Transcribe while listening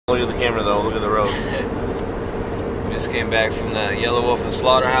Look at the camera though, look at the road. We just came back from the Yelawolf and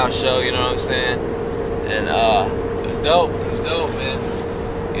Slaughterhouse show, you know what I'm saying? And it was dope. It was dope, man.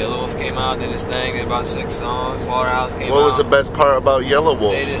 Yelawolf came out, did his thing, did about 6 songs. Slaughterhouse came out. What was the best part about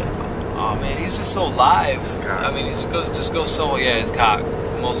Yelawolf? Oh man, he's just so live. I mean, he just goes so, yeah, his cock.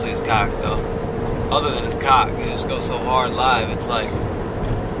 Mostly his cock though. Other than his cock, he just goes so hard live. It's like,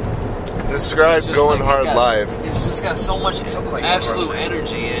 describe going like hard live. He's just got so much absolute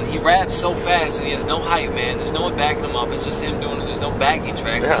energy, and he raps so fast, and he has no hype, man. There's no one backing him up. It's just him doing it. There's no backing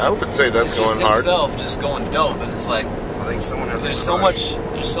track. Yeah, I would say that's going hard. It's just himself, just going dope, and it's like, I think someone has there's so much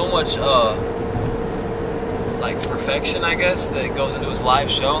like perfection, I guess, that goes into his live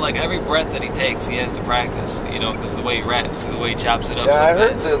show. Like every breath that he takes, he has to practice, you know, because the way he raps, the way he chops it up. Yeah, so I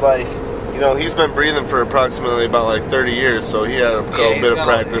heard fast. that, like, you know, he's been breathing for approximately about like 30 years, so he had a bit of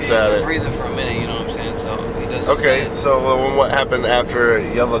practice at it. He's been breathing for a minute, you know what I'm saying? So he does. Okay, so what happened after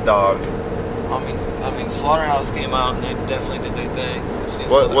Yellow Dog? I mean, Slaughterhouse came out and they definitely did their thing.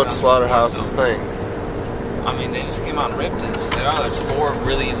 What's Slaughterhouse's thing? I mean, they just came out and ripped it. There's 4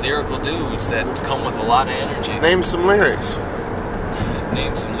 really lyrical dudes that come with a lot of energy. Name some lyrics.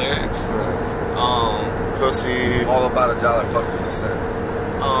 Name some lyrics. Pussy. All about $1, fuck 50 cent.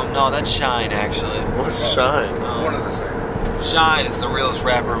 No, that's Shine, actually. What's Shine? One of the same. Shine is the realest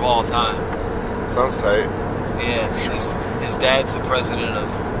rapper of all time. Sounds tight. Yeah, his dad's the president of,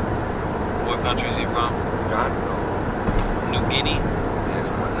 what country is he from? God, no. New Guinea?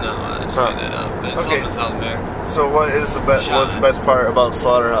 Yes. No, I just made that up. But it's something in South America. So what's the best part about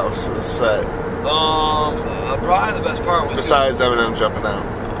Slaughterhouse's set? Probably the best part was besides Eminem jumping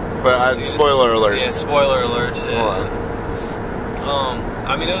out. But spoiler alert. Yeah, spoiler alert. Shit. Hold on.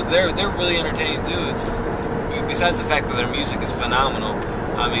 I mean, they're really entertaining dudes. Besides the fact that their music is phenomenal,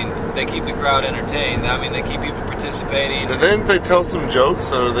 I mean, they keep the crowd entertained. I mean, they keep people participating. Didn't they tell some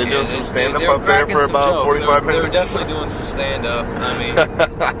jokes, or they doing some stand-up up there for about 45 minutes? They were definitely doing some stand-up. I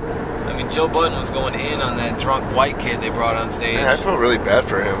mean, Joe Budden was going in on that drunk white kid they brought on stage. Yeah, I felt really bad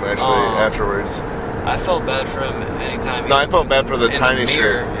for him, actually, afterwards. I felt bad for him anytime. No, I felt bad for the tiny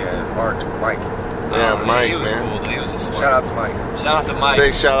shirt. Yeah, Mike. Yeah, Mike, he was man. cool. He was a smart. Shout out to Mike. Shout out to Mike.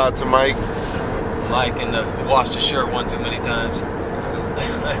 Big shout out to Mike. Mike and who washed his shirt one too many times.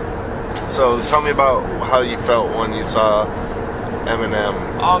 So tell me about how you felt when you saw Eminem.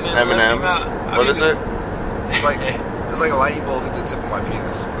 Oh man, M&M's. What is it? It's like a lightning bolt hit the tip of my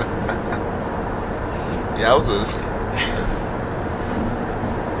penis. Yowzers.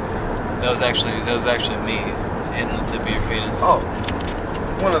 That was actually me hitting the tip of your penis. Oh,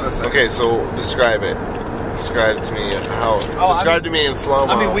 one of the same. Okay, so describe it. Describe to me describe to me in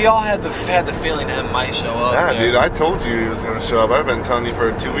slow-mo. I mean, we all had the feeling that M might show up. Yeah, there. dude, I told you he was gonna show up. I've been telling you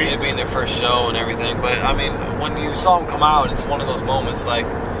for 2 weeks. It being their first show and everything, but I mean, when you saw him come out, it's one of those moments. Like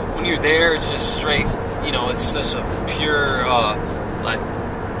when you're there, it's just straight. You know, it's such a pure, like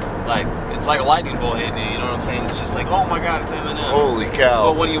it's like a lightning bolt hitting you. You know what I'm saying? It's just like, oh my God, it's Eminem. Holy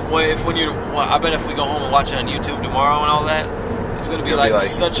cow! But I bet if we go home and watch it on YouTube tomorrow and all that, it's gonna be like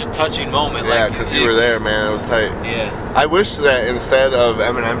such a touching moment. Yeah, because you were there, man. It was tight. Yeah. I wish that instead of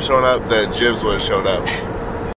Eminem showing up, that Jibs would have showed up.